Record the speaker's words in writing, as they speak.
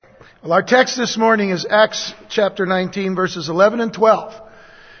Well, our text this morning is Acts chapter 19, verses 11 and 12.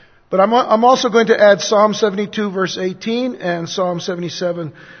 But I'm also going to add Psalm 72, verse 18, and Psalm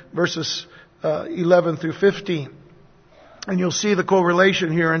 77, verses 11 through 15. And you'll see the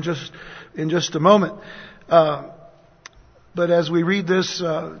correlation here in just a moment. But as we read this,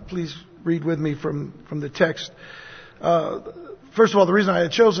 please read with me from the text. First of all, the reason I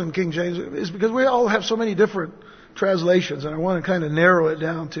had chosen King James is because we all have so many different translations, and I want to kind of narrow it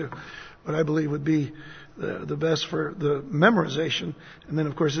down to what I believe would be the best for the memorization. And then,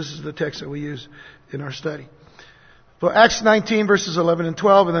 of course, this is the text that we use in our study. So Acts 19, verses 11 and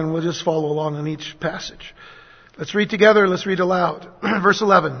 12, and then we'll just follow along on each passage. Let's read together. Let's read aloud. Verse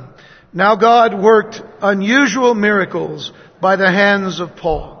 11. Now God worked unusual miracles by the hands of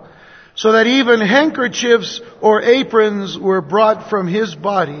Paul, so that even handkerchiefs or aprons were brought from his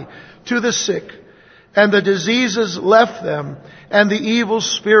body to the sick, and the diseases left them, and the evil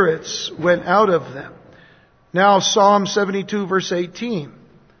spirits went out of them. Now Psalm 72, verse 18.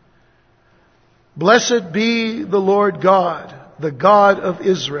 Blessed be the Lord God, the God of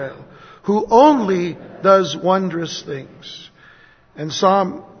Israel, who only does wondrous things. And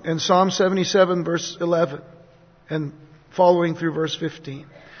Psalm 77, verse 11, and following through verse 15.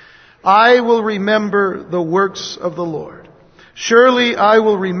 I will remember the works of the Lord. Surely I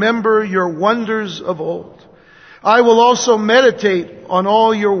will remember your wonders of old. I will also meditate on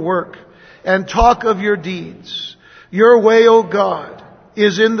all your work and talk of your deeds. Your way, O God,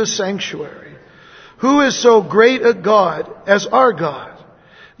 is in the sanctuary. Who is so great a God as our God?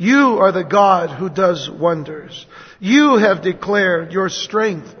 You are the God who does wonders. You have declared your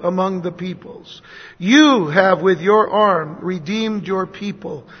strength among the peoples. You have with your arm redeemed your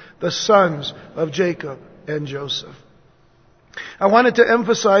people, the sons of Jacob and Joseph. I wanted to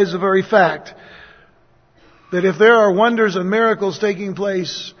emphasize the very fact that if there are wonders and miracles taking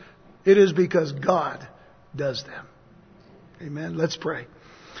place, it is because God does them. Amen. Let's pray.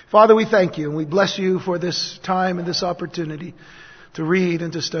 Father, we thank you and we bless you for this time and this opportunity to read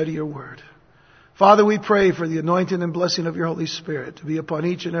and to study your word. Father, we pray for the anointing and blessing of your Holy Spirit to be upon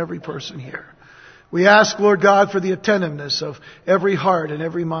each and every person here. We ask, Lord God, for the attentiveness of every heart and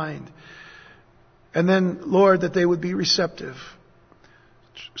every mind. And then, Lord, that they would be receptive,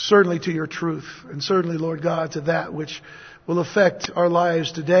 certainly to your truth, and certainly, Lord God, to that which will affect our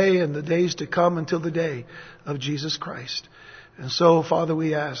lives today and the days to come until the day of Jesus Christ. And so, Father,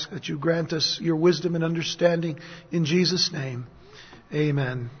 we ask that you grant us your wisdom and understanding in Jesus' name.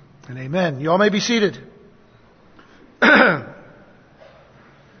 Amen and amen. You all may be seated. I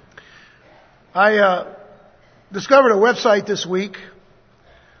discovered a website this week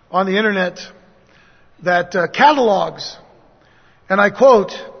on the internet that catalogs, and I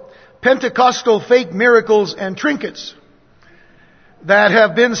quote, Pentecostal fake miracles and trinkets that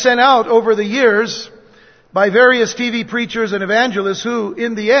have been sent out over the years by various TV preachers and evangelists who,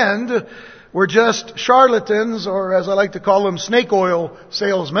 in the end, were just charlatans, or as I like to call them, snake oil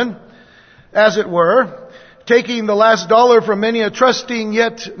salesmen, as it were, taking the last dollar from many a trusting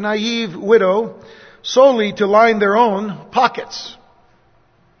yet naive widow solely to line their own pockets.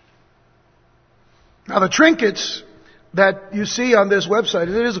 Now, the trinkets that you see on this website,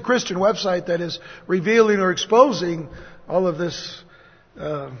 it is a Christian website that is revealing or exposing all of this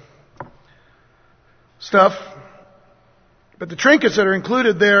stuff. But the trinkets that are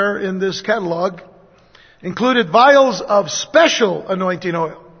included there in this catalog included vials of special anointing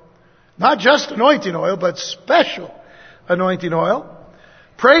oil. Not just anointing oil, but special anointing oil.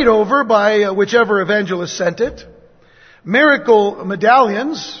 Prayed over by whichever evangelist sent it. Miracle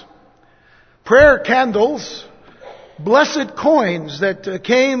medallions. Prayer candles. Blessed coins that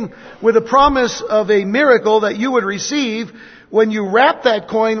came with a promise of a miracle that you would receive when you wrap that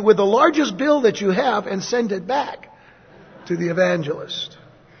coin with the largest bill that you have and send it back to the evangelist.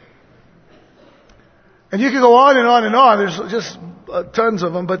 And you can go on and on and on. There's just tons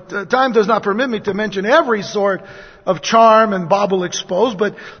of them, but time does not permit me to mention every sort of charm and bauble exposed.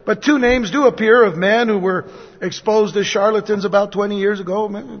 But two names do appear of men who were exposed as charlatans about 20 years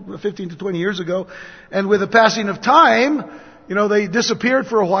ago, 15 to 20 years ago. And with the passing of time, they disappeared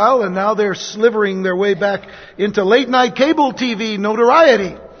for a while, and now they're slivering their way back into late night cable TV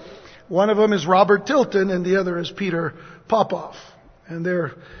notoriety. One of them is Robert Tilton, and the other is Peter Popoff. And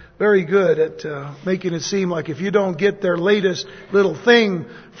they're very good at making it seem like if you don't get their latest little thing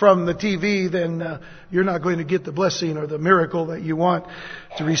from the TV, then you're not going to get the blessing or the miracle that you want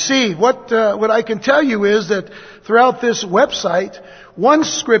to receive. What I can tell you is that throughout this website, one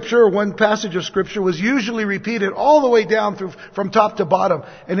scripture, one passage of scripture was usually repeated all the way down through from top to bottom.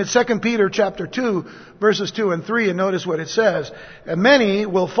 And it's 2 Peter chapter 2, verses 2 and 3. And notice what it says. And many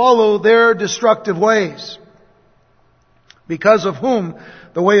will follow their destructive ways, because of whom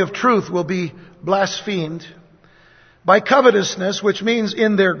the way of truth will be blasphemed. By covetousness, which means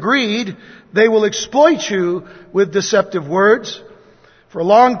in their greed, they will exploit you with deceptive words. For a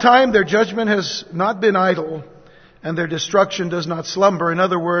long time their judgment has not been idle, and their destruction does not slumber. In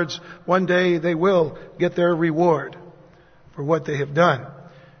other words, one day they will get their reward for what they have done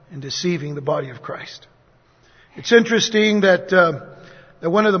in deceiving the body of Christ. It's interesting that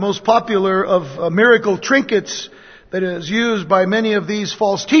one of the most popular of miracle trinkets that is used by many of these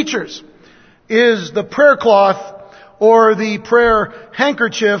false teachers is the prayer cloth or the prayer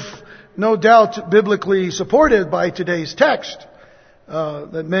handkerchief, no doubt biblically supported by today's text,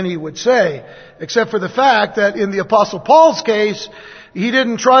 that many would say, except for the fact that in the Apostle Paul's case, he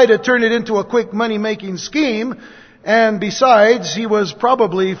didn't try to turn it into a quick money-making scheme, and besides, he was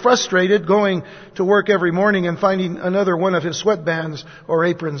probably frustrated going to work every morning and finding another one of his sweatbands or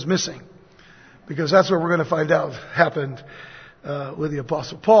aprons missing. Because that's what we're going to find out happened with the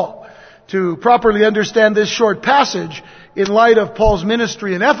Apostle Paul. To properly understand this short passage in light of Paul's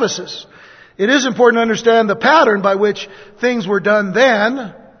ministry in Ephesus, it is important to understand the pattern by which things were done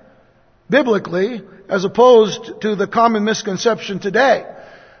then, biblically, as opposed to the common misconception today.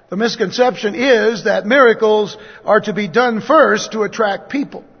 The misconception is that miracles are to be done first to attract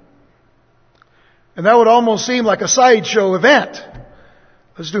people. And that would almost seem like a sideshow event.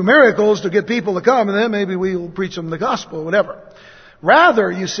 Let's do miracles to get people to come, and then maybe we'll preach them the gospel or whatever. Rather,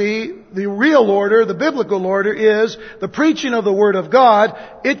 you see, the real order, the biblical order, is the preaching of the Word of God.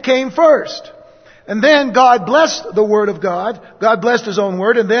 It came first. And then God blessed the Word of God. God blessed His own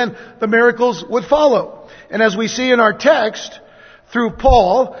Word, and then the miracles would follow. And as we see in our text, through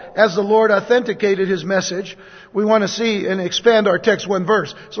Paul, as the Lord authenticated His message, we want to see and expand our text one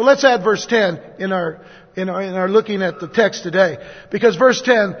verse. So let's add verse 10 in our looking at the text today, because verse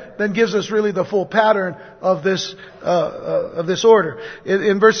 10 then gives us really the full pattern of this order.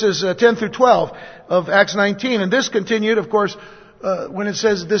 In verses 10 through 12 of Acts 19, and this continued, of course, when it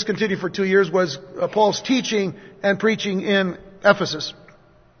says this continued for 2 years, was Paul's teaching and preaching in Ephesus.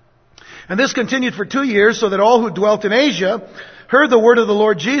 And this continued for 2 years, so that all who dwelt in Asia heard the word of the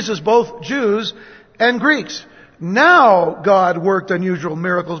Lord Jesus, both Jews and Greeks. Now God worked unusual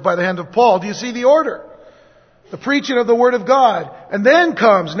miracles by the hand of Paul. Do you see the order? The preaching of the Word of God. And then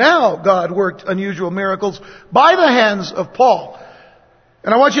comes, now God worked unusual miracles by the hands of Paul.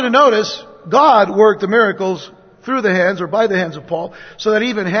 And I want you to notice, God worked the miracles through the hands or by the hands of Paul, so that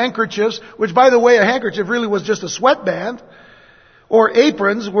even handkerchiefs, which by the way, a handkerchief really was just a sweatband, or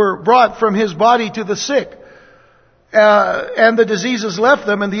aprons were brought from his body to the sick. And the diseases left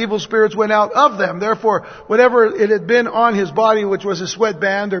them, and the evil spirits went out of them. Therefore, whatever it had been on his body, which was his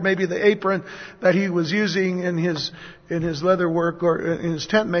sweatband or maybe the apron that he was using in his leather work or in his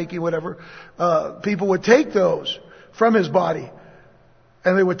tent making, whatever, people would take those from his body,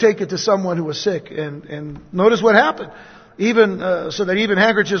 and they would take it to someone who was sick. And notice what happened. So that even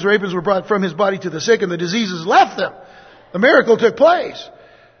handkerchiefs or aprons were brought from his body to the sick, and the diseases left them. The miracle took place.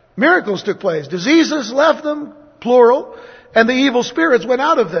 Miracles took place. Diseases left them, plural, and the evil spirits went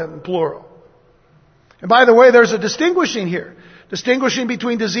out of them, plural. And by the way, there's a distinguishing here. Distinguishing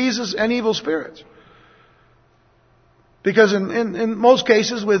between diseases and evil spirits. Because in most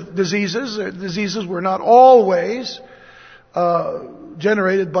cases with diseases were not always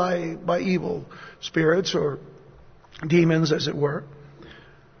generated by evil spirits or demons, as it were,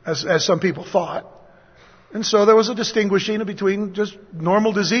 as some people thought. And so there was a distinguishing between just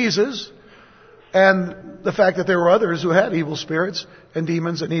normal diseases and the fact that there were others who had evil spirits and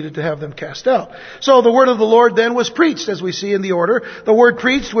demons that needed to have them cast out. So the word of the Lord then was preached, as we see in the order. The word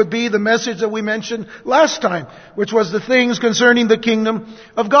preached would be the message that we mentioned last time, which was the things concerning the kingdom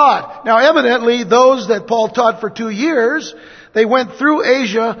of God. Now evidently, those that Paul taught for 2 years, they went through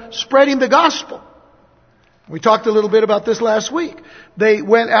Asia spreading the gospel. We talked a little bit about this last week. They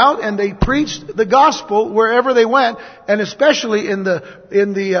went out and they preached the gospel wherever they went, and especially in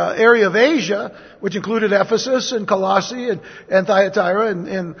the area of Asia, which included Ephesus and Colossae and Thyatira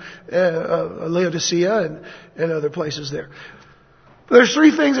and Laodicea and other places there. But there's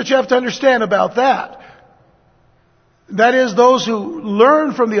 3 things that you have to understand about that. That is, those who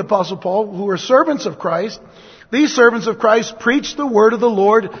learn from the Apostle Paul, who are servants of Christ, These servants of Christ preached the word of the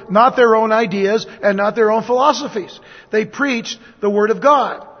Lord, not their own ideas and not their own philosophies. They preached the word of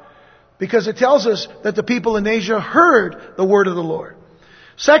God, because it tells us that the people in Asia heard the word of the Lord.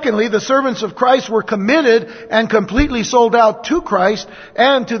 Secondly, the servants of Christ were committed and completely sold out to Christ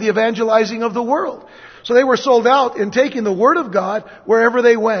and to the evangelizing of the world. So they were sold out in taking the word of God wherever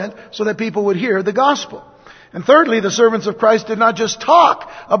they went so that people would hear the gospel. And thirdly, the servants of Christ did not just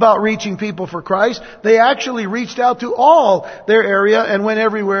talk about reaching people for Christ. They actually reached out to all their area and went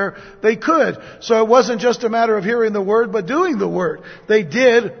everywhere they could. So it wasn't just a matter of hearing the word, but doing the word. They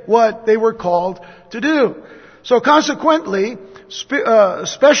did what they were called to do. So consequently,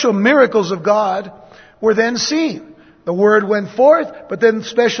 special miracles of God were then seen. The word went forth, but then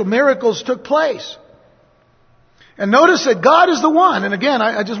special miracles took place. And notice that God is the one, and again,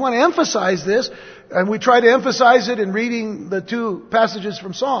 I just want to emphasize this, and we try to emphasize it in reading the two passages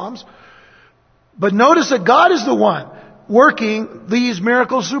from Psalms, but notice that God is the one working these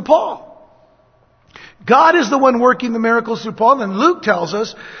miracles through Paul. God is the one working the miracles through Paul, and Luke tells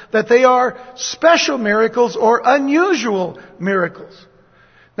us that they are special miracles or unusual miracles.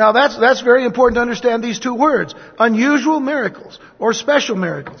 Now that's very important to understand these two words, unusual miracles or special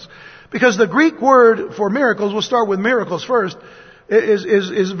miracles. Because the Greek word for miracles, we'll start with miracles first,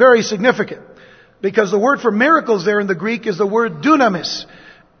 is very significant. Because the word for miracles there in the Greek is the word dunamis.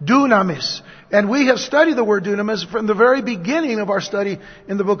 Dunamis. And we have studied the word dunamis from the very beginning of our study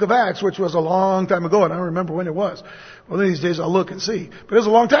in the book of Acts, which was a long time ago, and I don't remember when it was. Well, these days I'll look and see. But it was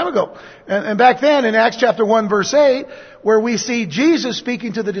a long time ago. And back then, in Acts chapter 1, verse 8, where we see Jesus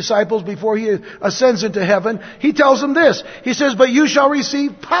speaking to the disciples before He ascends into heaven, He tells them this. He says, "But you shall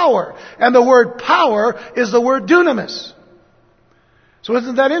receive power." And the word power is the word dunamis. So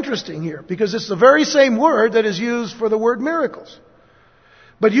isn't that interesting here? Because it's the very same word that is used for the word miracles.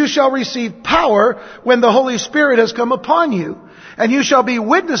 "But you shall receive power when the Holy Spirit has come upon you. And you shall be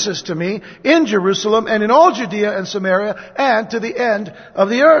witnesses to me in Jerusalem and in all Judea and Samaria and to the end of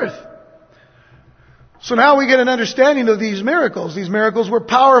the earth." So now we get an understanding of these miracles. These miracles were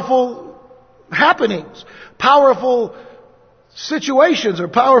powerful happenings, powerful situations or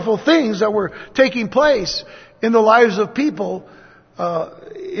powerful things that were taking place in the lives of people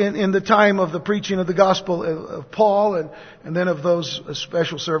in the time of the preaching of the gospel of Paul and then of those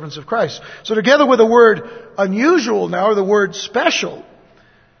special servants of Christ. So together with the word unusual now, or the word special,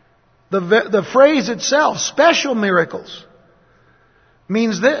 the phrase itself, special miracles,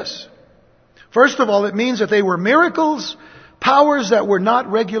 means this. First of all, it means that they were miracles, powers that were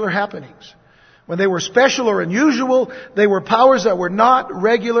not regular happenings. When they were special or unusual, they were powers that were not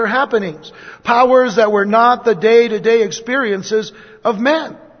regular happenings. Powers that were not the day-to-day experiences of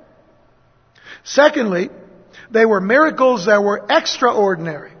men. Secondly, they were miracles that were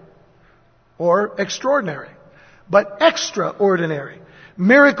extraordinary or extraordinary, but extraordinary.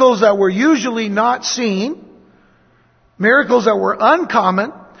 Miracles that were usually not seen, miracles that were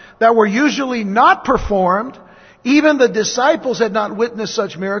uncommon, that were usually not performed. Even the disciples had not witnessed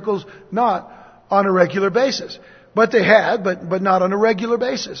such miracles, not on a regular basis. But they had, but not on a regular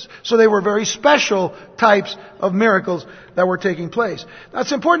basis. So they were very special types of miracles that were taking place. Now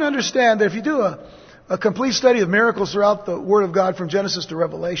it's important to understand that if you do a complete study of miracles throughout the Word of God from Genesis to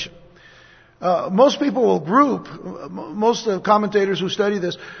Revelation, most people will group, most of the commentators who study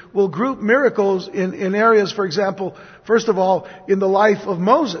this will group miracles in areas, for example, first of all, in the life of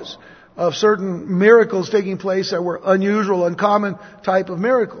Moses, of certain miracles taking place that were unusual, uncommon type of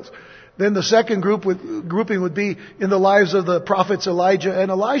miracles. Then the second grouping would be in the lives of the prophets Elijah and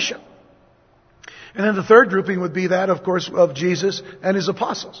Elisha. And then the third grouping would be that, of course, of Jesus and His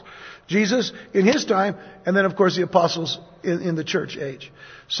apostles. Jesus in His time, and then, of course, the apostles in the church age.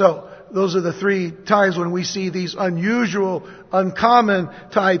 So those are the three times when we see these unusual, uncommon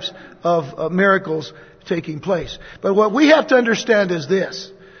types of miracles taking place. But what we have to understand is this.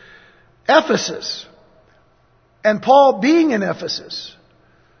 Ephesus, and Paul being in Ephesus,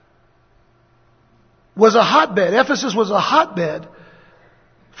 was a hotbed. Ephesus was a hotbed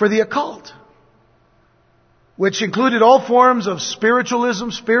for the occult, which included all forms of spiritualism,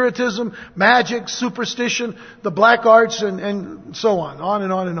 spiritism, magic, superstition, the black arts, and so on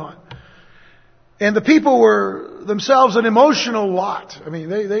and on and on. And the people were themselves an emotional lot. I mean,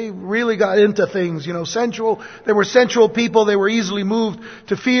 they really got into things, sensual. They were sensual people. They were easily moved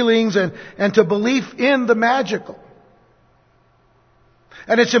to feelings and to belief in the magical.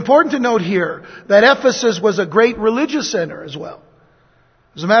 And it's important to note here that Ephesus was a great religious center as well.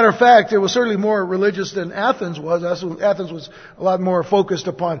 As a matter of fact, it was certainly more religious than Athens was. Athens was a lot more focused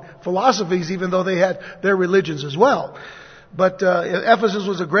upon philosophies, even though they had their religions as well. But Ephesus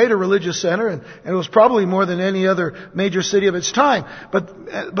was a greater religious center, and it was probably more than any other major city of its time.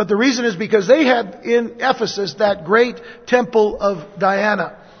 But the reason is because they had in Ephesus that great temple of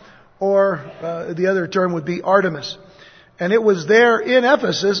Diana, or the other term would be Artemis. And it was there in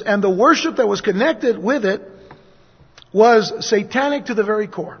Ephesus, and the worship that was connected with it was satanic to the very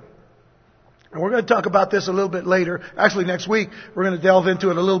core. And we're going to talk about this a little bit later. Actually, next week, we're going to delve into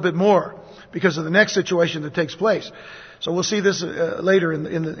it a little bit more because of the next situation that takes place. So we'll see this later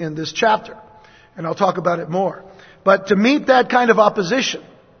in this chapter, and I'll talk about it more. But to meet that kind of opposition,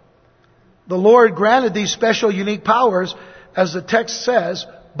 the Lord granted these special, unique powers, as the text says,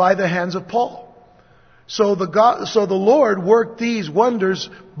 by the hands of Paul. So the Lord worked these wonders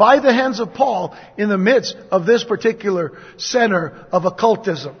by the hands of Paul in the midst of this particular center of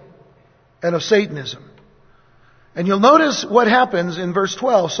occultism and of Satanism. And you'll notice what happens in verse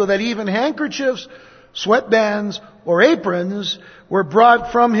 12, so that even handkerchiefs, sweatbands, or aprons were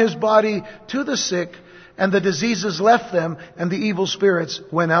brought from his body to the sick, and the diseases left them, and the evil spirits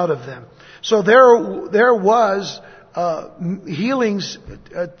went out of them. So there was healings.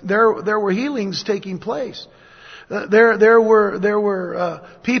 There were healings taking place. There were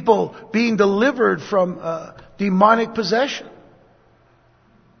people being delivered from demonic possession,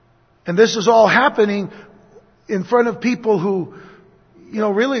 and this is all happening in front of people who,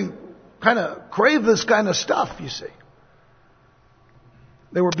 really kind of crave this kind of stuff. You see,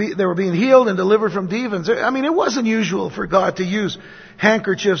 they were being healed and delivered from demons. I mean, it wasn't usual for God to use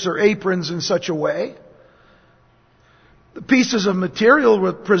handkerchiefs or aprons in such a way. The pieces of material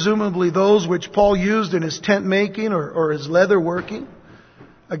were presumably those which Paul used in his tent making or his leather working.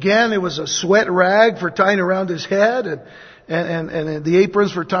 Again, it was a sweat rag for tying around his head, and the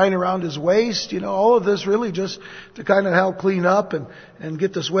aprons for tying around his waist. All of this really just to kind of help clean up and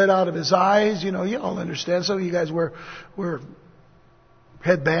get the sweat out of his eyes. You all understand. Some of you guys wear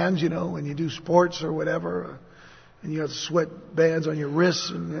headbands, when you do sports or whatever. And you have sweat bands on your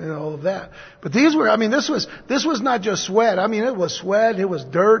wrists and all of that. But these were, this was not just sweat. It was sweat, it was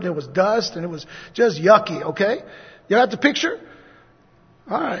dirt, it was dust, and it was just yucky, okay? You got the picture?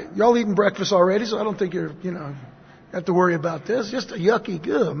 Alright, y'all eating breakfast already, so I don't think you have to worry about this. Just a yucky,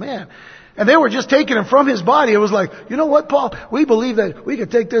 good man. And they were just taking him from his body. It was like, you know what, Paul? We believe that we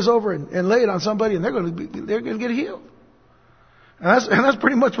could take this over and lay it on somebody and they're going to get healed. And that's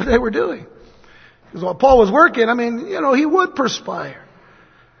pretty much what they were doing. Because while Paul was working, he would perspire.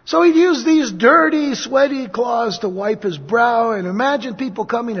 So he'd use these dirty, sweaty cloths to wipe his brow. And imagine people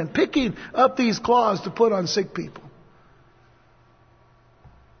coming and picking up these cloths to put on sick people.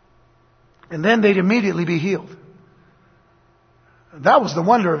 And then they'd immediately be healed. That was the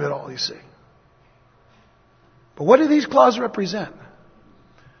wonder of it all, you see. But what do these cloths represent?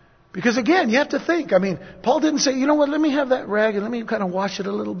 Because again, you have to think. Paul didn't say, you know what, let me have that rag and let me kind of wash it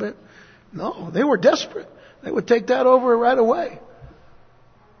a little bit. No, they were desperate. They would take that over right away.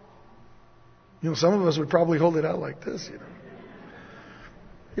 Some of us would probably hold it out like this,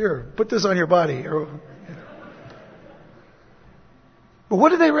 Here, put this on your body. But what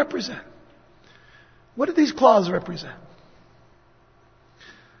do they represent? What do these cloths represent?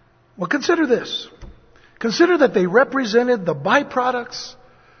 Well, consider this. Consider that they represented the byproducts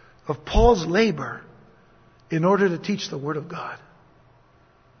of Paul's labor in order to teach the Word of God.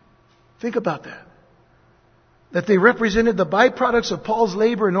 Think about that. That they represented the byproducts of Paul's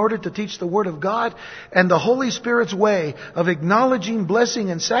labor in order to teach the Word of God and the Holy Spirit's way of acknowledging, blessing,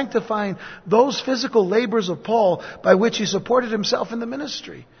 and sanctifying those physical labors of Paul by which he supported himself in the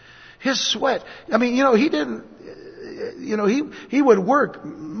ministry. His sweat. He didn't, he would work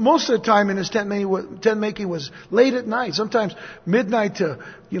most of the time in his tent making was late at night, sometimes midnight to,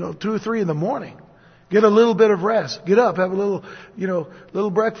 2 or 3 in the morning. Get a little bit of rest. Get up, have a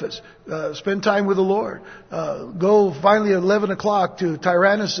little breakfast. Spend time with the Lord. Go finally at 11 o'clock to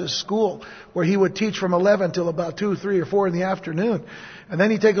Tyrannus' school, where he would teach from 11 till about 2, 3, or 4 in the afternoon. And then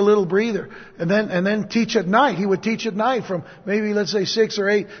he'd take a little breather. And then teach at night. He would teach at night from maybe, let's say, 6 or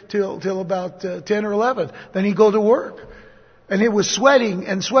 8 till about 10 or 11. Then he'd go to work. And it was sweating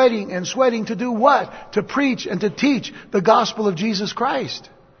and sweating and sweating to do what? To preach and to teach the gospel of Jesus Christ.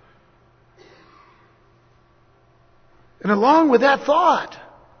 And along with that thought,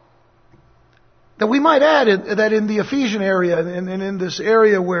 that we might add that in the Ephesian area and in this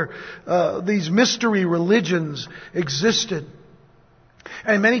area where these mystery religions existed,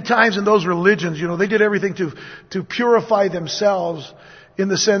 And many times in those religions, they did everything to purify themselves, in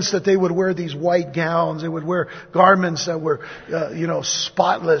the sense that they would wear these white gowns, they would wear garments that were,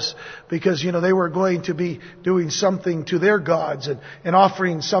 spotless, because, they were going to be doing something to their gods and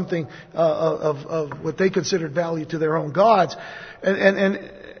offering something of what they considered value to their own gods.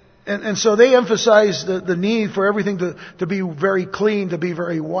 And so they emphasized the need for everything to be very clean, to be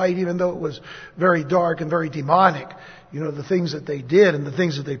very white, even though it was very dark and very demonic. The things that they did and the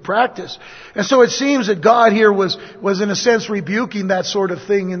things that they practiced. And so it seems that God here was in a sense rebuking that sort of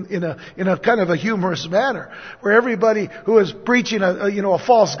thing in a kind of a humorous manner, where everybody who is preaching a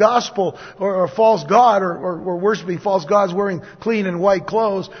false gospel or a false god or worshiping false gods wearing clean and white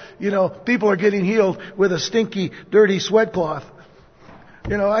clothes, people are getting healed with a stinky, dirty sweat cloth.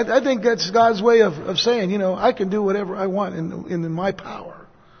 I think that's God's way of saying, I can do whatever I want in my power.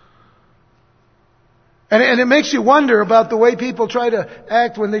 And it makes you wonder about the way people try to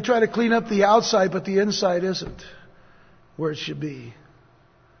act when they try to clean up the outside, but the inside isn't where it should be.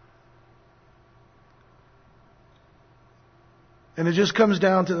 And it just comes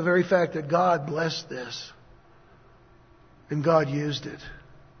down to the very fact that God blessed this. And God used it.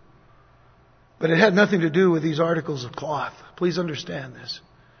 But it had nothing to do with these articles of cloth. Please understand this.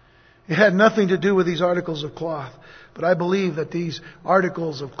 It had nothing to do with these articles of cloth. But I believe that these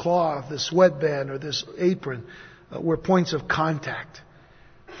articles of cloth, this sweatband or this apron, were points of contact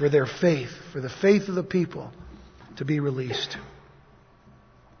for their faith, for the faith of the people to be released.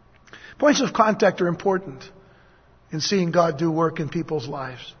 Points of contact are important in seeing God do work in people's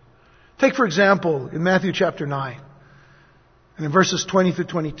lives. Take, for example, in Matthew chapter 9, and in verses 20 through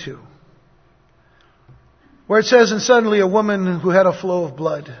 22, where it says, "And suddenly a woman who had a flow of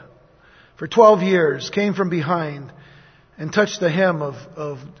blood for 12 years came from behind and touched the hem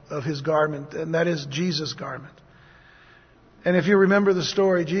of his garment," and that is Jesus' garment. And if you remember the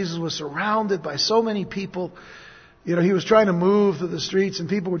story, Jesus was surrounded by so many people. He was trying to move through the streets, and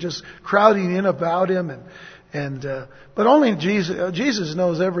people were just crowding in about him. But only Jesus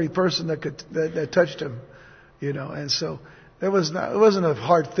knows every person that touched him. And so it wasn't a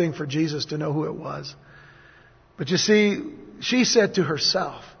hard thing for Jesus to know who it was. But you see, she said to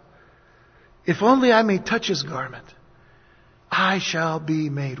herself, "If only I may touch his garment, I shall be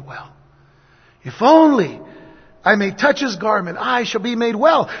made well. If only I may touch his garment, I shall be made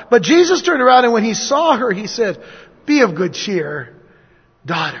well." But Jesus turned around, and when he saw her, he said, "Be of good cheer,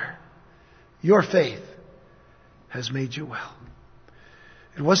 daughter. Your faith has made you well."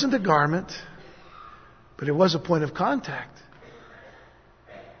 It wasn't a garment, but it was a point of contact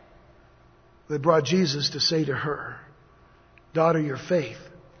that brought Jesus to say to her, "Daughter, your faith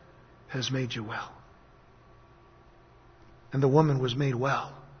has made you well." And the woman was made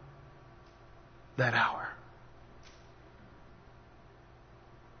well that hour.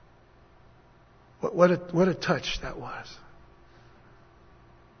 What a touch that was.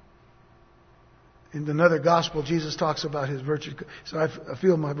 In another gospel, Jesus talks about his virtue. So I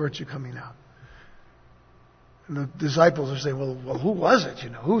feel my virtue coming out. And the disciples are saying, well, who was it?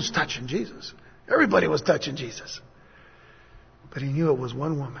 Who's touching Jesus? Everybody was touching Jesus. But he knew it was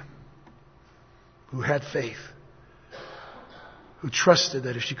one woman who had faith, who trusted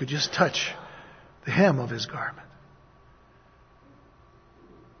that if she could just touch the hem of his garment.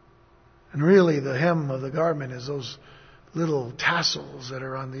 And really, the hem of the garment is those little tassels that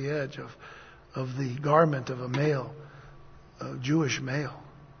are on the edge of the garment of a Jewish male.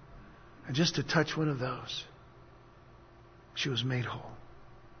 And just to touch one of those, she was made whole.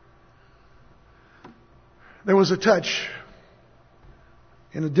 There was a touch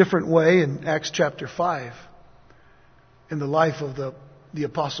in a different way in Acts chapter 5 in the life of the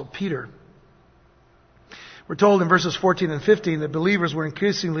Apostle Peter. We're told in verses 14 and 15 that believers were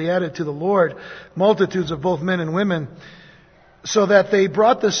increasingly added to the Lord, multitudes of both men and women, so that they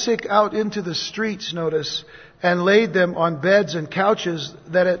brought the sick out into the streets, notice, and laid them on beds and couches,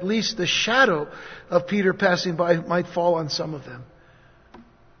 that at least the shadow of Peter passing by might fall on some of them.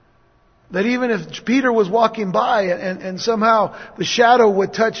 That even if Peter was walking by and somehow the shadow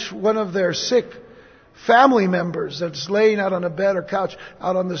would touch one of their sick family members that's laying out on a bed or couch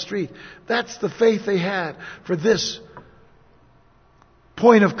out on the street. That's the faith they had for this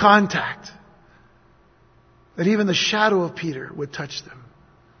point of contact. That even the shadow of Peter would touch them.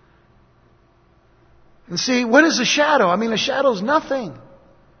 And see, what is a shadow? I mean, a shadow's nothing.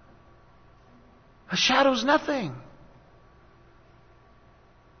 A shadow's nothing.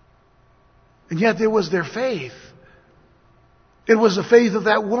 And yet it was their faith. It was the faith of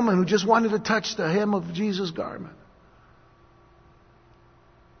that woman who just wanted to touch the hem of Jesus' garment.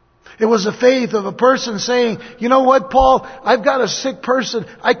 It was the faith of a person saying, you know what, Paul, I've got a sick person.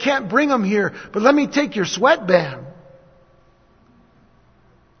 I can't bring him here, but let me take your sweatband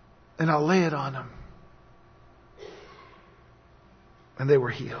and I'll lay it on him. And they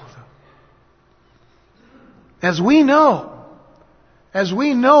were healed. As we know,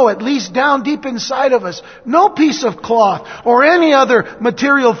 at least down deep inside of us, no piece of cloth or any other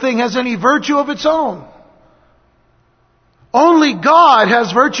material thing has any virtue of its own. Only God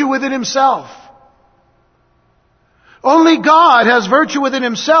has virtue within Himself. Only God has virtue within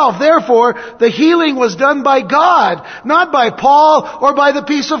Himself. Therefore, the healing was done by God, not by Paul or by the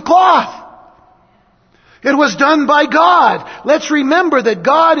piece of cloth. It was done by God. Let's remember that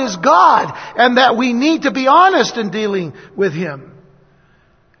God is God and that we need to be honest in dealing with Him.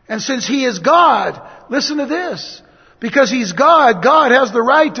 And since He is God, listen to this. Because He's God, God has the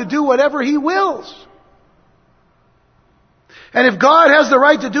right to do whatever He wills. And if God has the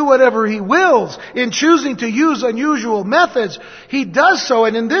right to do whatever He wills in choosing to use unusual methods, He does so.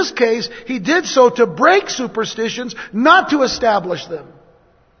 And in this case, He did so to break superstitions, not to establish them.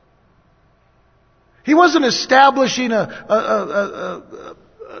 He wasn't establishing a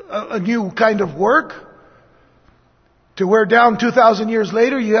new kind of work to where down 2,000 years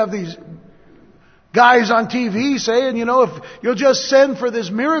later you have these guys on TV saying, you know, if you'll just send for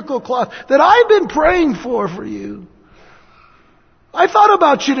this miracle cloth that I've been praying for you. I thought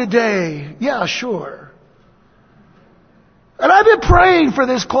about you today. Yeah, sure. And I've been praying for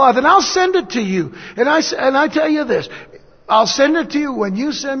this cloth and I'll send it to you. And I tell you this, I'll send it to you when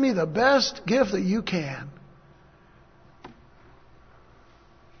you send me the best gift that you can.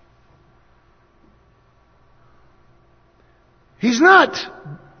 He's not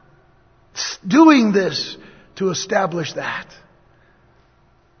doing this to establish that.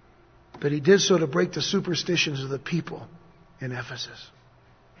 But He did so to break the superstitions of the people in Ephesus.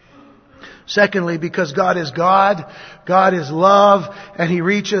 Secondly, because God is God, God is love, and He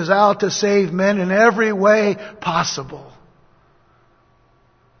reaches out to save men in every way possible.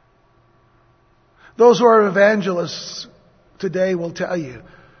 Those who are evangelists today will tell you,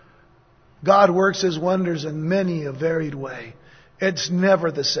 God works His wonders in many a varied way. It's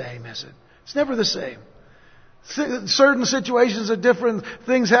never the same, is it? It's never the same. Certain situations are different,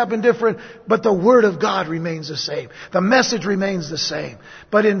 things happen different, but the Word of God remains the same. The message remains the same.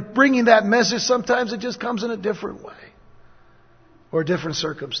 But in bringing that message, sometimes it just comes in a different way, or a different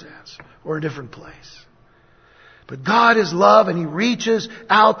circumstance, or a different place. But God is love, and He reaches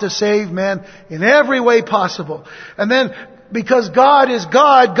out to save men in every way possible. And then, because God is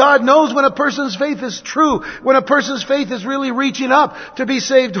God, God knows when a person's faith is true, when a person's faith is really reaching up to be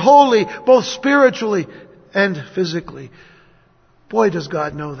saved wholly, both spiritually and physically. Boy, does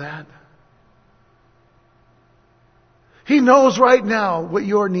God know that. He knows right now what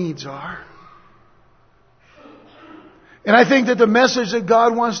your needs are. And I think that the message that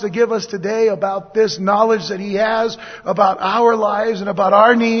God wants to give us today about this knowledge that He has about our lives and about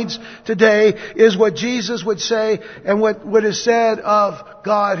our needs today is what Jesus would say and what is said of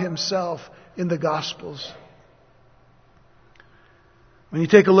God Himself in the Gospels. When you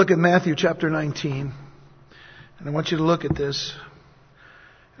take a look at Matthew chapter 19, and I want you to look at this,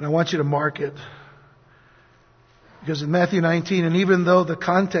 and I want you to mark it. Because in Matthew 19, and even though the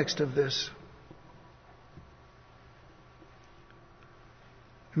context of this,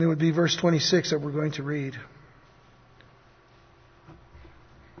 and it would be verse 26 that we're going to read.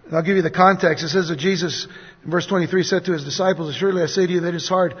 And I'll give you the context. It says that Jesus, in verse 23, said to His disciples, "Surely I say to you that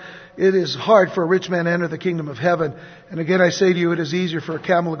it is hard for a rich man to enter the kingdom of heaven. And again I say to you, it is easier for a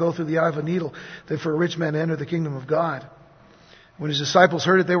camel to go through the eye of a needle than for a rich man to enter the kingdom of God." When His disciples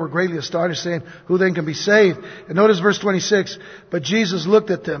heard it, they were greatly astonished, saying, "Who then can be saved?" And notice verse 26, "But Jesus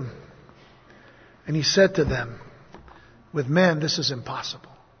looked at them, and He said to them, with men this is impossible.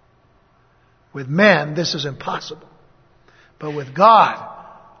 With men this is impossible. But with God,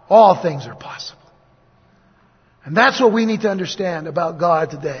 all things are possible." And that's what we need to understand about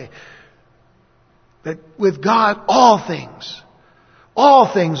God today. That with God, all things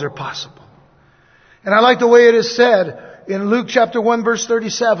are possible. And I like the way it is said in Luke chapter 1 verse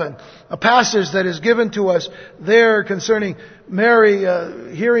 37, a passage that is given to us there concerning Mary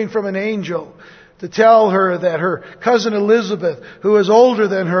hearing from an angel to tell her that her cousin Elizabeth, who was older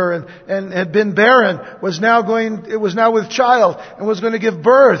than her and had been barren, was now with child and was going to give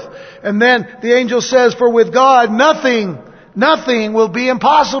birth. And then the angel says, "For with God nothing will be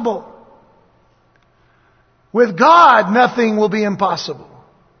impossible." With God nothing will be impossible.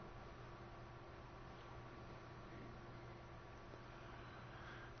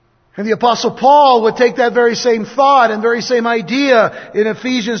 And the Apostle Paul would take that very same thought and very same idea in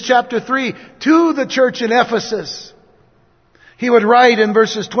Ephesians chapter 3 to the church in Ephesus. He would write in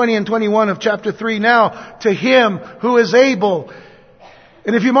verses 20 and 21 of chapter 3, now to Him who is able.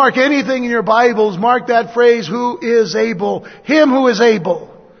 And if you mark anything in your Bibles, mark that phrase, who is able. Him who is able.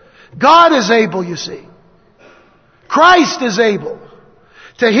 God is able, you see. Christ is able.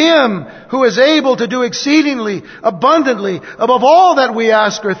 To Him who is able to do exceedingly, abundantly, above all that we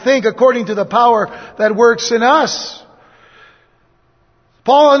ask or think, according to the power that works in us.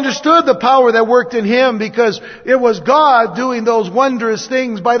 Paul understood the power that worked in him because it was God doing those wondrous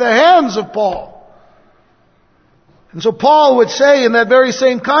things by the hands of Paul. And so Paul would say in that very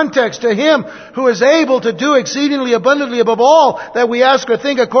same context, to Him who is able to do exceedingly abundantly above all that we ask or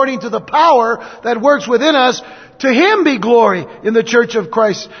think according to the power that works within us, to Him be glory in the church of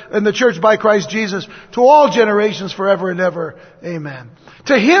Christ, in the church by Christ Jesus, to all generations forever and ever. Amen.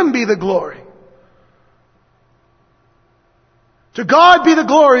 To Him be the glory. To God be the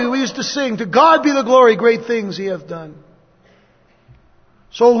glory, we used to sing. To God be the glory, great things He hath done.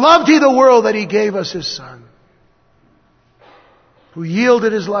 So loved He the world that He gave us His Son, who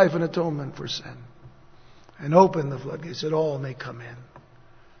yielded His life in atonement for sin and opened the floodgates that all may come in.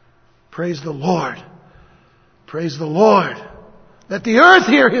 Praise the Lord. Praise the Lord. Let the earth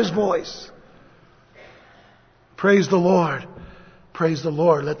hear His voice. Praise the Lord. Praise the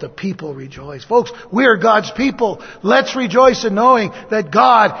Lord. Let the people rejoice. Folks, we are God's people. Let's rejoice in knowing that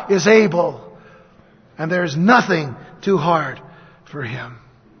God is able. And there is nothing too hard for Him.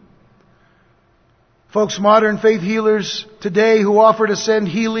 Folks, modern faith healers today who offer to send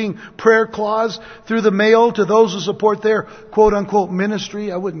healing prayer claws through the mail to those who support their quote-unquote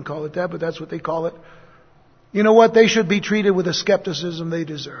ministry. I wouldn't call it that, but that's what they call it. You know what? They should be treated with the skepticism they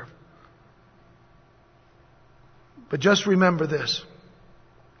deserve. But just remember this.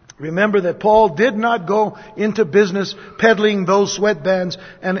 Remember that Paul did not go into business peddling those sweatbands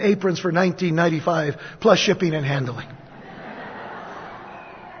and aprons for $19.95 plus shipping and handling.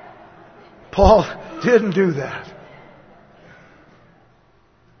 Paul didn't do that.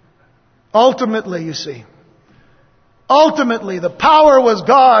 Ultimately, you see, the power was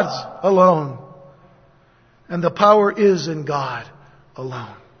God's alone. And the power is in God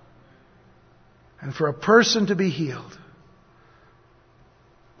alone. And for a person to be healed,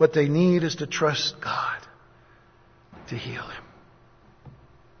 what they need is to trust God to heal him.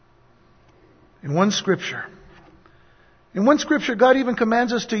 In one scripture, God even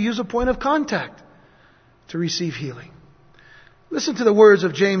commands us to use a point of contact to receive healing. Listen to the words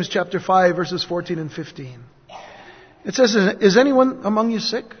of James chapter 5, verses 14 and 15. It says, "Is anyone among you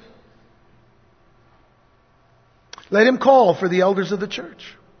sick? Let him call for the elders of the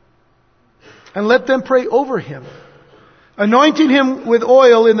church, and let them pray over him, anointing him with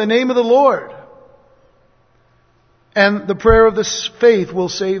oil in the name of the Lord. And the prayer of the faith will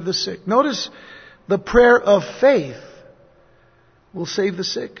save the sick." Notice, the prayer of faith will save the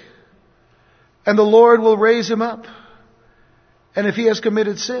sick. And the Lord will raise him up. And if he has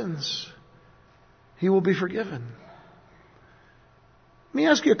committed sins, he will be forgiven. Let me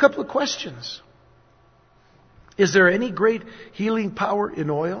ask you a couple of questions. Is there any great healing power in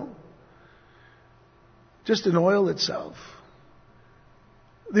oil? Just in oil itself.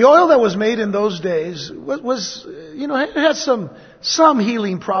 The oil that was made in those days was it had some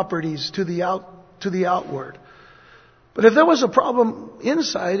healing properties to the outward. But if there was a problem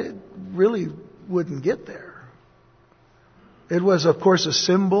inside, it really wouldn't get there. It was, of course, a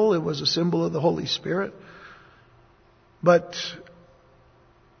symbol. It was a symbol of the Holy Spirit. But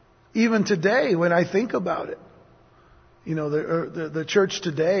even today, when I think about it, the church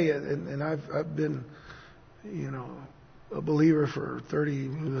today, and I've been, a believer for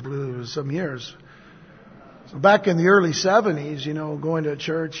 30 some years. So back in the early 70s, going to a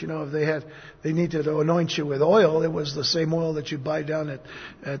church, if they needed to anoint you with oil, it was the same oil that you buy down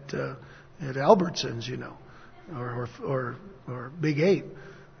at Albertsons, or Big 8,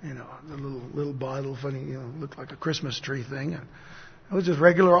 the little bottle, funny, looked like a Christmas tree thing, and it was just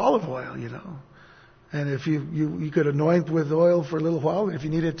regular olive oil, And if you could anoint with oil for a little while, and if you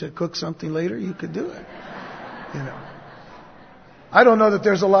needed to cook something later, you could do it. I don't know that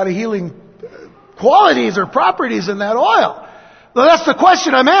there's a lot of healing qualities or properties in that oil. Well, that's the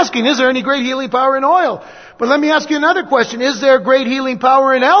question I'm asking. Is there any great healing power in oil? But let me ask you another question. Is there great healing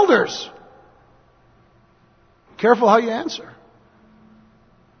power in elders? Careful how you answer.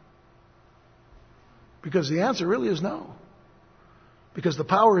 Because the answer really is no. Because the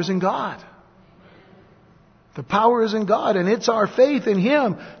power is in God. The power is in God, and it's our faith in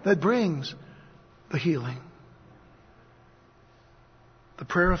Him that brings the healing. The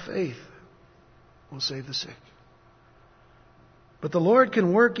prayer of faith will save the sick. But the Lord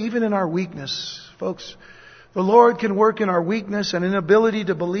can work even in our weakness, folks. The Lord can work in our weakness and inability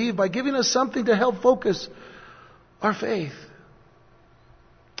to believe by giving us something to help focus our faith.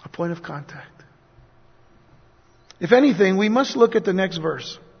 A point of contact. If anything, we must look at the next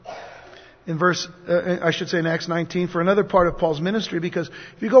verse. In Acts 19, for another part of Paul's ministry, because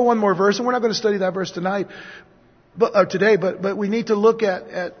if you go one more verse, and we're not going to study that verse today, but we need to look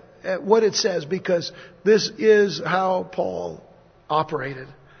at what it says, because this is how Paul operated.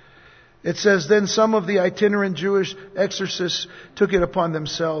 It says, then some of the itinerant Jewish exorcists took it upon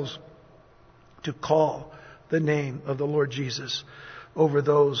themselves to call the name of the Lord Jesus over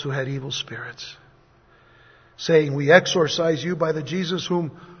those who had evil spirits, saying, we exorcise you by the Jesus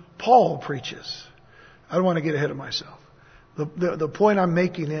whom Paul preaches. I don't want to get ahead of myself. The point I'm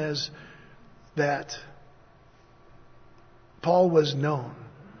making is that Paul was known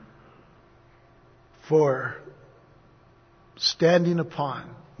for standing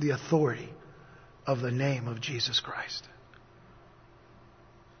upon the authority of the name of Jesus Christ.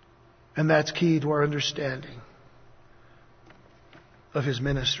 And that's key to our understanding of his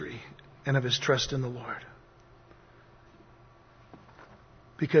ministry and of his trust in the Lord.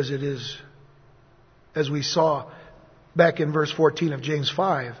 Because it is, as we saw back in verse 14 of James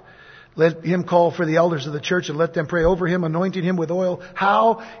 5, let him call for the elders of the church and let them pray over him, anointing him with oil.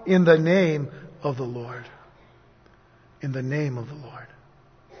 How? In the name of the Lord. In the name of the Lord.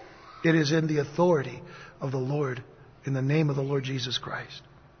 It is in the authority of the Lord, in the name of the Lord Jesus Christ.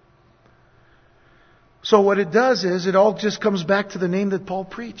 So what it does is, it all just comes back to the name that Paul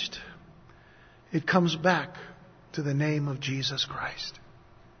preached. It comes back to the name of Jesus Christ.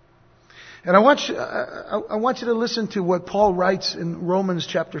 And I want you to listen to what Paul writes in Romans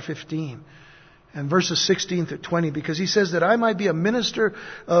chapter 15 and verses 16 through 20, because he says that I might be a minister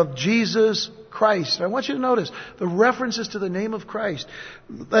of Jesus Christ. I want you to notice the references to the name of Christ.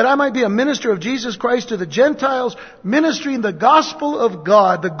 That I might be a minister of Jesus Christ to the Gentiles, ministering the gospel of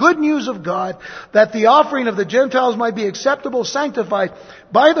God, the good news of God, that the offering of the Gentiles might be acceptable, sanctified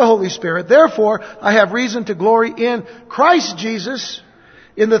by the Holy Spirit. Therefore, I have reason to glory in Christ Jesus,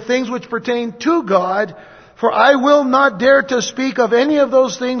 in the things which pertain to God, for I will not dare to speak of any of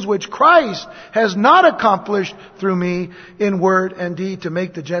those things which Christ has not accomplished through me in word and deed to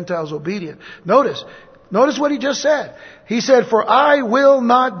make the Gentiles obedient. Notice what he just said. He said, for I will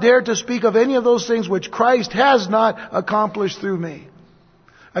not dare to speak of any of those things which Christ has not accomplished through me.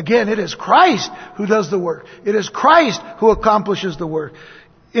 Again, it is Christ who does the work. It is Christ who accomplishes the work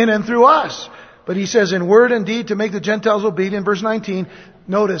in and through us. But he says, in word and deed to make the Gentiles obedient. Verse 19,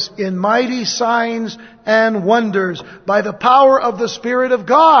 notice, in mighty signs and wonders by the power of the Spirit of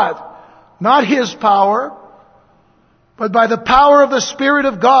God. Not his power, but by the power of the Spirit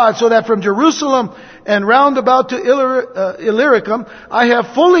of God, so that from Jerusalem and round about to Illyricum, I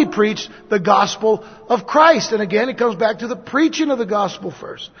have fully preached the gospel of Christ. And again, it comes back to the preaching of the gospel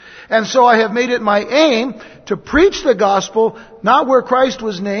first. And so I have made it my aim to preach the gospel, not where Christ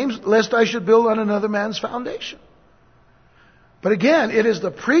was named, lest I should build on another man's foundation. But again, it is the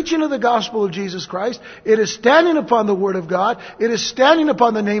preaching of the gospel of Jesus Christ. It is standing upon the Word of God. It is standing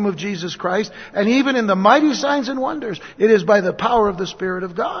upon the name of Jesus Christ. And even in the mighty signs and wonders, it is by the power of the Spirit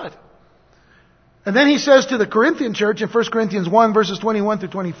of God. And then he says to the Corinthian church in 1 Corinthians 1 verses 21 through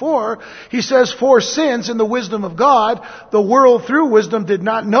 24, he says, for since in the wisdom of God, the world through wisdom did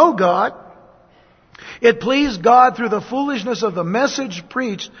not know God, it pleased God through the foolishness of the message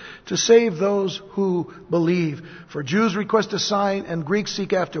preached to save those who believe. For Jews request a sign and Greeks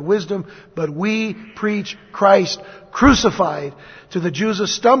seek after wisdom, but we preach Christ crucified. To the Jews a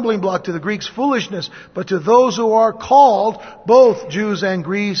stumbling block, to the Greeks foolishness, but to those who are called, both Jews and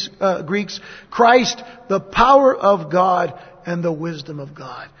Greeks, Christ, the power of God and the wisdom of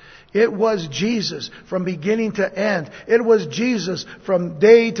God. It was Jesus from beginning to end. It was Jesus from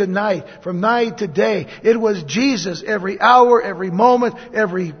day to night, from night to day. It was Jesus every hour, every moment,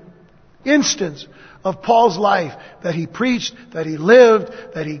 every instance of Paul's life that he preached, that he lived,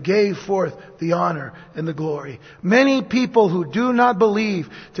 that he gave forth the honor and the glory. Many people who do not believe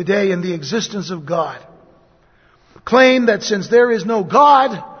today in the existence of God claim that since there is no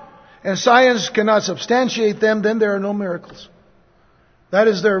God and science cannot substantiate them, then there are no miracles. That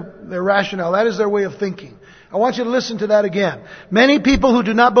is their rationale. That is their way of thinking. I want you to listen to that again. Many people who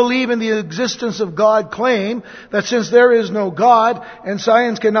do not believe in the existence of God claim that since there is no God and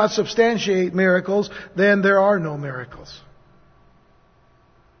science cannot substantiate miracles, then there are no miracles.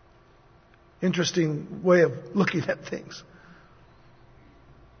 Interesting way of looking at things.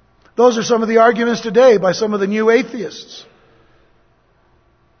 Those are some of the arguments today by some of the new atheists.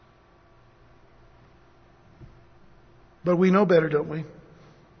 But we know better, don't we?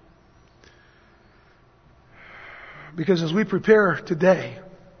 Because as we prepare today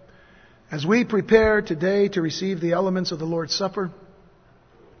to receive the elements of the Lord's Supper,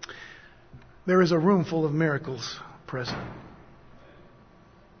 there is a room full of miracles present.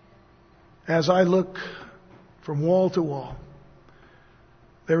 As I look from wall to wall,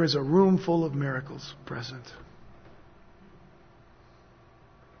 there is a room full of miracles present.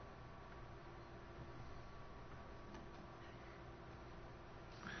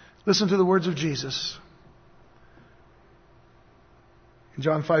 Listen to the words of Jesus in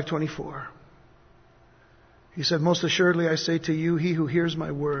John 5:24. He said, "Most assuredly I say to you, he who hears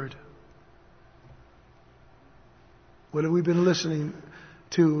my word." What have we been listening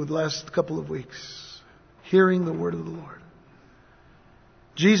to the last couple of weeks? Hearing the word of the Lord.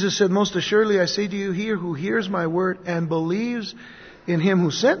 Jesus said, "Most assuredly I say to you, he who hears my word and believes in him who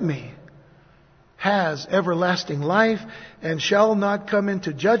sent me has everlasting life and shall not come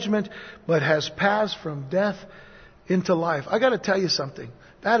into judgment, but has passed from death into life." I got to tell you something.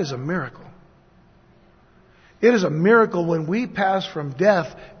 That is a miracle. It is a miracle when we pass from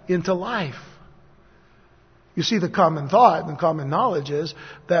death into life. You see, the common thought and common knowledge is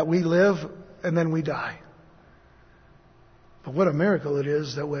that we live and then we die. But what a miracle it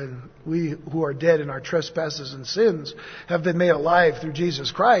is that when we who are dead in our trespasses and sins have been made alive through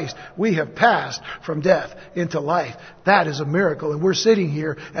Jesus Christ, we have passed from death into life. That is a miracle. And we're sitting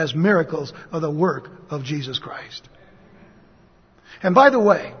here as miracles of the work of Jesus Christ. And by the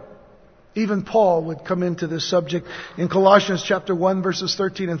way, even Paul would come into this subject in Colossians chapter 1 verses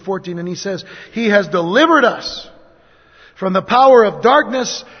 13 and 14. And he says, "He has delivered us from the power of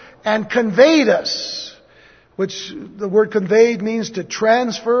darkness and conveyed us," which the word conveyed means to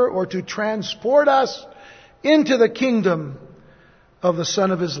transfer or to transport us into the kingdom of the Son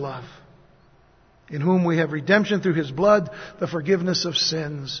of His love, in whom we have redemption through His blood, the forgiveness of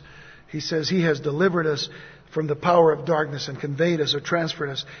sins. He says He has delivered us from the power of darkness and conveyed us or transferred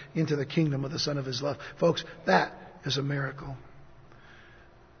us into the kingdom of the Son of His love. Folks, that is a miracle.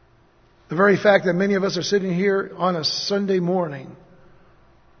 The very fact that many of us are sitting here on a Sunday morning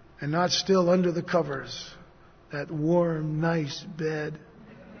and not still under the covers, that warm, nice bed.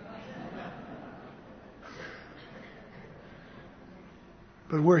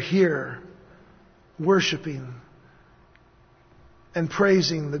 But we're here worshiping and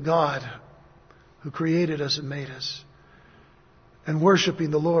praising the God who created us and made us, and worshiping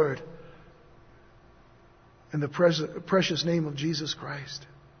the Lord in the precious name of Jesus Christ,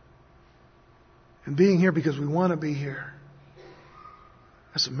 and being here because we want to be here.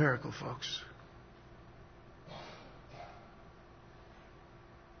 That's a miracle, folks.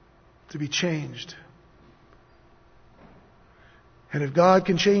 To be changed. And if God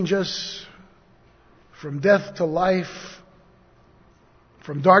can change us from death to life,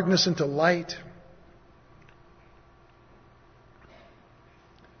 from darkness into light,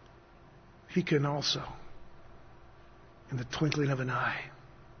 He can also, in the twinkling of an eye,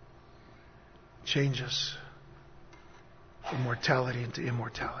 change us from mortality into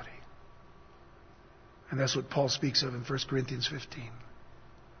immortality. And that's what Paul speaks of in 1 Corinthians 15.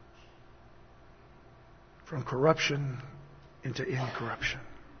 From corruption into incorruption.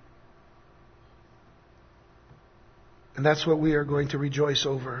 And that's what we are going to rejoice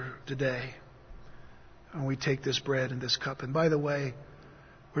over today when we take this bread and this cup. And by the way,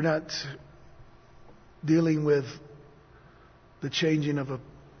 we're not dealing with the changing of a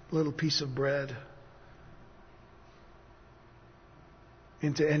little piece of bread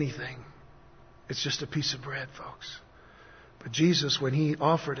into anything. It's just a piece of bread, folks. But Jesus, when He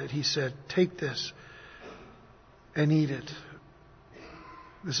offered it, He said, "Take this and eat it.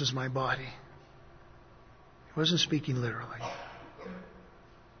 This is my body." He wasn't speaking literally.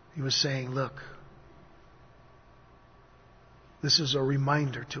 He was saying, look, this is a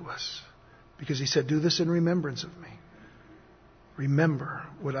reminder to us. Because He said, "Do this in remembrance of me." Remember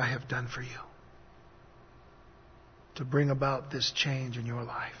what I have done for you to bring about this change in your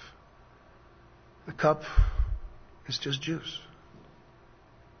life. The cup is just juice.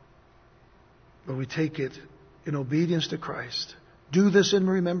 But we take it in obedience to Christ. "Do this in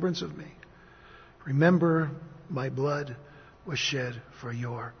remembrance of me. Remember my blood was shed for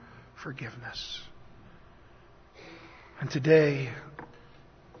your forgiveness." And today,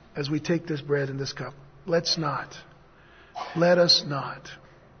 as we take this bread and this cup, let us not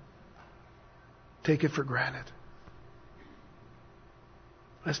take it for granted.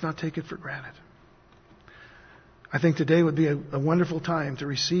 Let's not take it for granted. I think today would be a wonderful time to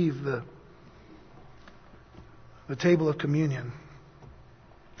receive the table of communion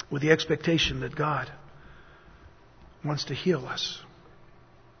with the expectation that God wants to heal us.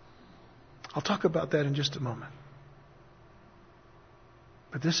 I'll talk about that in just a moment.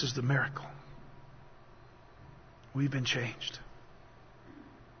 But this is the miracle. We've been changed.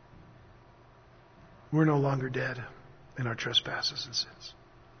 We're no longer dead in our trespasses and sins.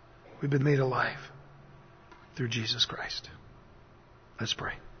 We've been made alive through Jesus Christ. Let's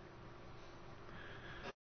pray.